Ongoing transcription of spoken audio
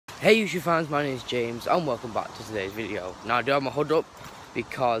Hey YouTube fans, my name is James and welcome back to today's video. Now I do have my hood up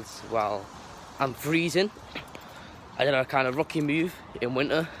because, well, I'm freezing. I did a kind of rocky move in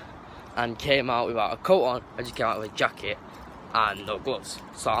winter and came out without a coat on. I just came out with a jacket and no gloves.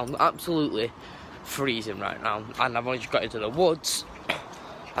 So I'm absolutely freezing right now, and I've only just got into the woods.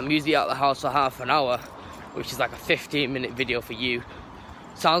 I'm usually out of the house for half an hour, which is like a 15-minute video for you.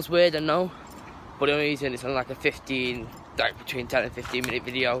 Sounds weird, I know, but the only reason it's only like a between 10 and 15 minute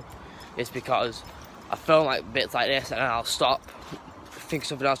video is because I film like bits like this and then I'll stop, think of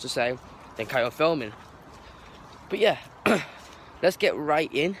something else to say, then carry on filming. But yeah, let's get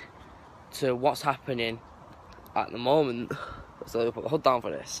right in to what's happening at the moment. So let me put the hood down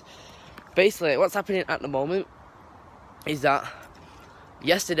for this. Basically, what's happening at the moment is that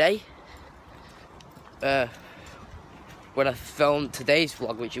yesterday, when I filmed today's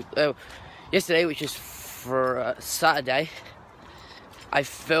vlog, yesterday, which is for Saturday, I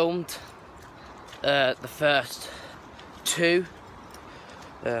filmed the first two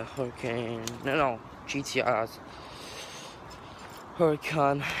GTRs.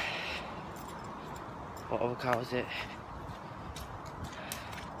 Huracan. What other car was it?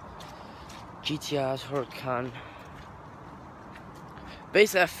 GTRs, Huracan.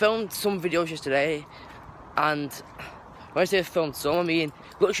 Basically, I filmed some videos yesterday, and when I say I filmed some, I mean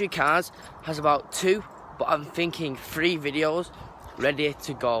Luxury Cars has about 2, but I'm thinking 3 videos ready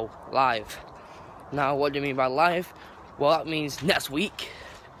to go live. Now, what do you mean by live? Well, that means next week,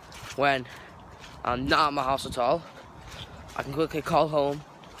 when I'm not at my house at all, I can quickly call home,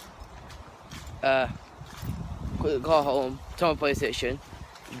 to my PlayStation,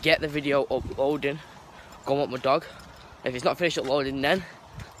 get the video uploading, go walk my dog. If it's not finished uploading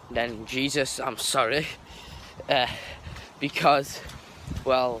then Jesus, I'm sorry. Because,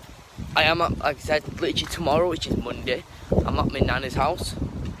 well, I am at, like I said, literally tomorrow, which is Monday, I'm at my nanny's house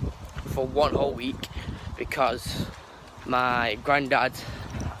for 1 whole week because my granddad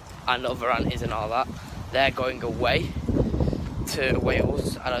and other aunties and all that, they're going away to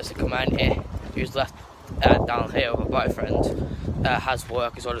Wales, and it's a commander who's left down here with a boyfriend, has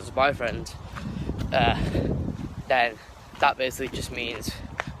work as well as a boyfriend. Then that basically just means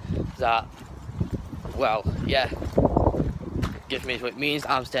that, well, yeah, just means what it means.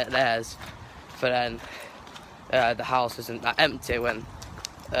 I'm staying at theirs, but then the house isn't that empty when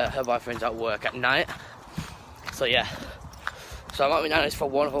her boyfriend's at work at night. So yeah, so I'm at my nanny's for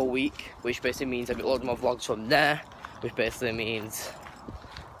 1 whole week, which basically means I'll be loading my vlogs from there, which basically means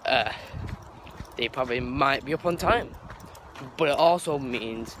they probably might be up on time, but it also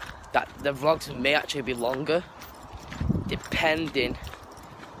means that the vlogs may actually be longer, depending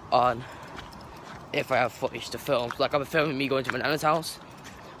on if I have footage to film. So like, I'm filming me going to my nana's house,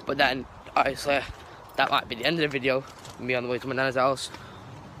 but then obviously that might be the end of the video, me on the way to my nana's house.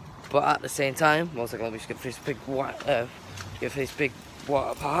 But at the same time, one second, let me just get this big water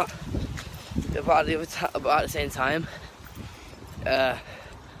part. But at the same time, if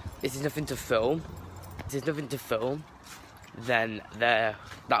there's nothing to film, then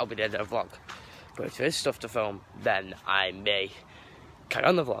that'll be the end of the vlog. But if there is stuff to film, then I may carry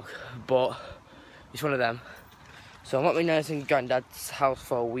on the vlog. But it's one of them. So I'm at my nan's and granddad's house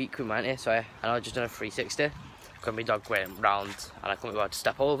for a week with my auntie, so I've just done a 360. Got my dog going round and I couldn't be able to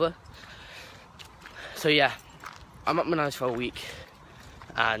step over. So yeah, I'm at my nan's for a week,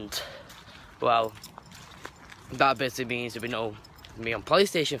 and well, that basically means there'll be no me on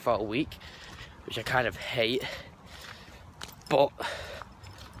PlayStation for a week, which I kind of hate. But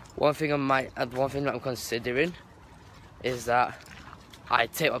one thing that I'm considering is that I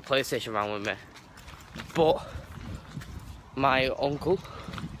take my PlayStation around with me. But my uncle,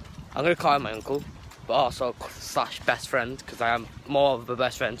 I'm going to call him my uncle, but also / best friend, because I am more of a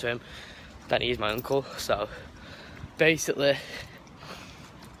best friend to him than he is my uncle. So basically,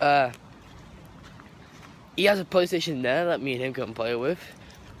 he has a PlayStation there that me and him can play with,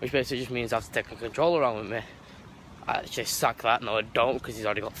 which basically just means I have to take a controller around with me. I actually sack that, no I don't, because he's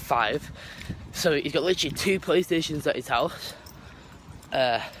already got 5. So he's got literally 2 PlayStations at his house.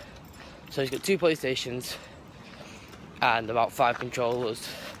 So he's got 2 PlayStations and about 5 controllers.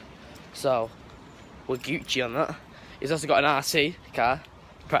 So we're Gucci on that. He's also got an RC car,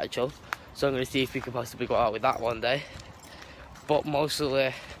 petrol. So I'm going to see if we can possibly go out with that one day. But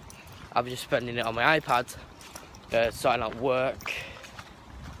mostly, I'm just spending it on my iPad, sorting out work,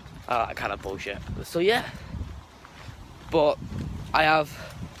 that kind of bullshit. So yeah. But I have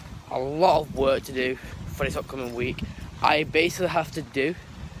a lot of work to do for this upcoming week. I basically have to do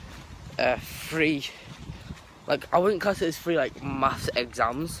 3, like, I wouldn't class it as 3 like maths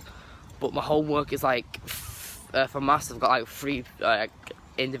exams, but my homework is like for maths I've got like 3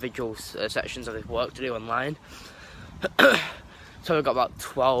 individual sections of this work to do online. So we've got about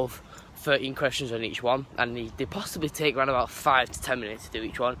 12, 13 questions on each one, and they possibly take around about 5 to 10 minutes to do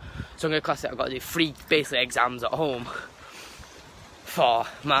each one. So I'm going to class it. I've got to do 3 basically exams at home for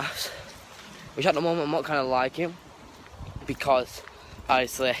maths, which at the moment I'm not kind of liking, because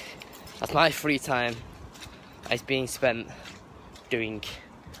obviously that's my free time is being spent doing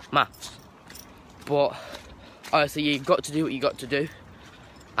maths. But obviously you've got to do what you got to do,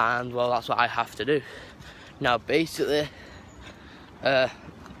 and well, that's what I have to do. Now basically,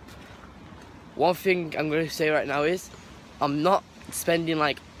 one thing I'm going to say right now is I'm not spending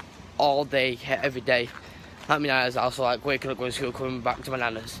like all day every day at my nana's house, so like waking up, going to school, coming back to my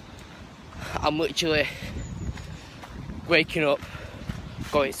nana's. I'm literally waking up,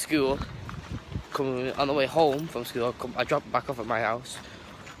 going to school, coming on the way home from school, I drop back off at my house,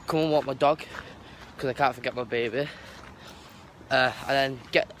 come and walk my dog because I can't forget my baby, and then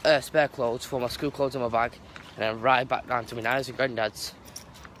get spare clothes for my school clothes in my bag, and then ride back down to my nana's and granddad's,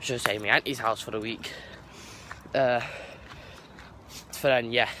 should say my auntie's house for the week. For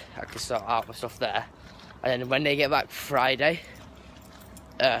then, yeah, I can sort out my stuff there. And then when they get back Friday,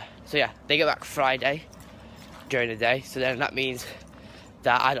 so yeah, they get back Friday during the day, so then that means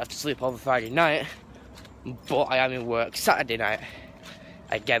that I'd have to sleep over Friday night, but I am in work Saturday night,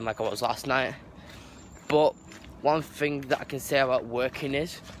 again like I was last night. But one thing that I can say about working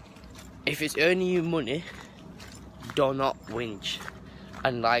is, if it's earning you money, do not whinge.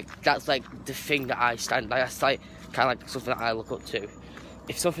 And like, that's like the thing that I stand, like that's like kind of like something that I look up to.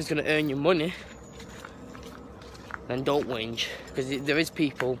 If something's going to earn you money, then don't whinge, because there is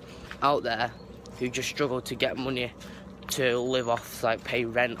people out there who just struggle to get money to live off, like pay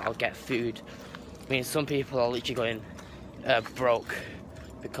rent or get food. I mean, some people are literally going broke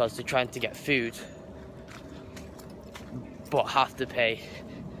because they're trying to get food, but have to pay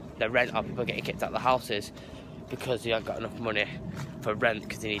the rent, or people getting kicked out of the houses because they haven't got enough money for rent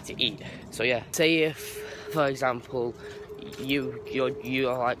because they need to eat. So yeah, say if, for example, your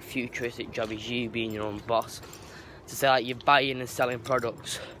like futuristic job is you being your own boss. So say like you're buying and selling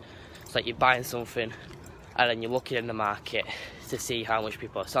products. It's like you're buying something and then you're looking in the market to see how much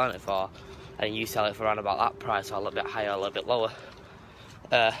people are selling it for, and you sell it for around about that price, or a little bit higher, a little bit lower.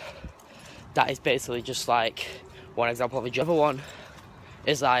 That is basically just like one example of a job. The other one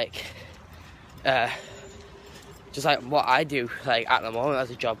is like just like what I do like at the moment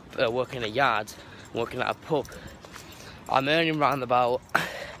as a job, working in a yard, working at a pub. I'm earning around about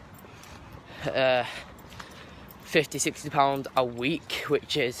 £50–60 a week,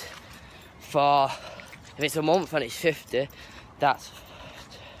 which is, for if it's a month and it's 50, that's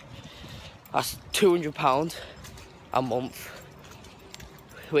 £200 a month,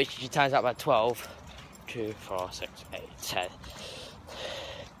 which you times that by 12, 2, 4, 6, 8, 10,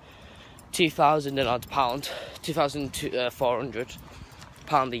 2,000 and odd pound,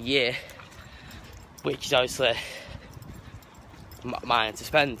 £2,400 a year, which is obviously mine to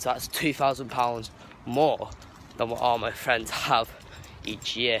spend. So that's £2,000 more than what all my friends have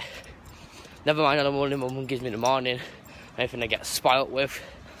each year. Never mind all the money my mum gives me in the morning, anything I get spoilt with.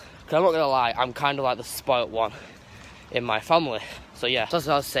 Because I'm not gonna lie, I'm kind of like the spoilt one in my family. So yeah, that's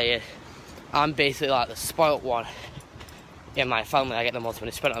what I was saying. I'm basically like the spoilt one in my family. I get the most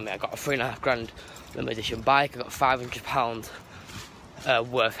money spent on me. I got a £3.5 limited edition bike. I got £500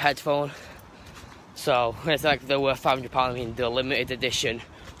 worth headphone. So when it's like they're worth £500, I mean the limited edition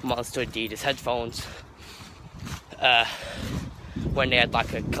Monster Adidas headphones. When they had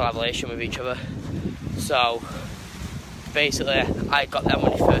like a collaboration with each other. So basically I got them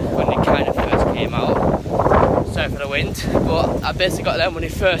money first when they kind of first came out. Sorry for the wind, but I basically got them when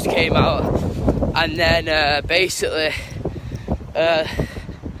it first came out, and then basically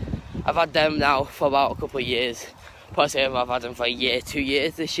I've had them now for about a couple of years. Probably I've had them for a year, 2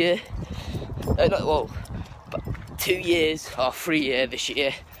 years this year. But 2 years or 3 years this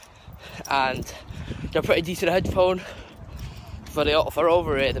year, and they're pretty decent headphone for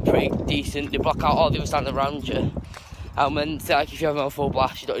over here. They're pretty decent. They block out all the other sound around you, and when say like if you have them on full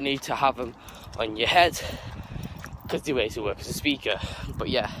blast, you don't need to have them on your head because they basically work as a speaker. But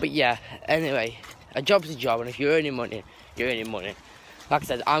yeah. Anyway, a job's a job, and if you're earning money, you're earning money. Like I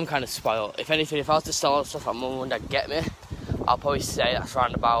said, I'm kind of spoiled. If anything, if I was to sell all the stuff that mum and dad get me, I'll probably say that's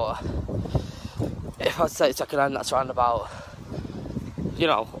around about. If I'd say second hand, that's around about, you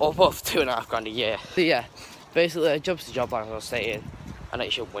know, above £2.5 a year. But yeah, basically a job's a job, like I was saying, and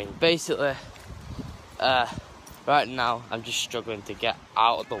it should win. Basically, right now I'm just struggling to get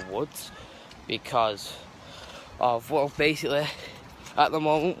out of the woods because of, well, basically at the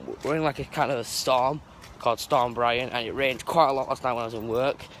moment we're in like a kind of a storm called Storm Brian, and it rained quite a lot last night when I was in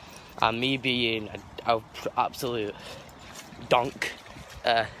work. And me being an absolute donk,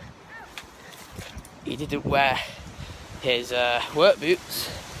 he didn't wear his work boots,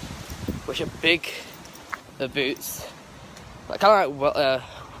 which are big boots, like kind of like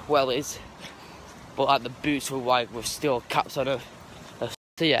wellies, but like the boots were white with steel caps on them.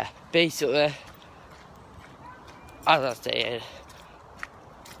 So yeah, basically, as I stated,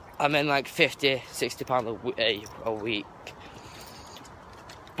 I'm in like £50–60 a week.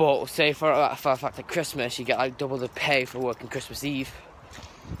 But say for a fact at Christmas, you get like double the pay for working Christmas Eve.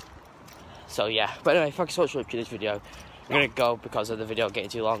 So yeah, but anyway, thank you so much for watching this video. I'm gonna go because of the video getting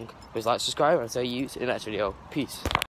too long. Please like, subscribe, and I'll see you in the next video. Peace.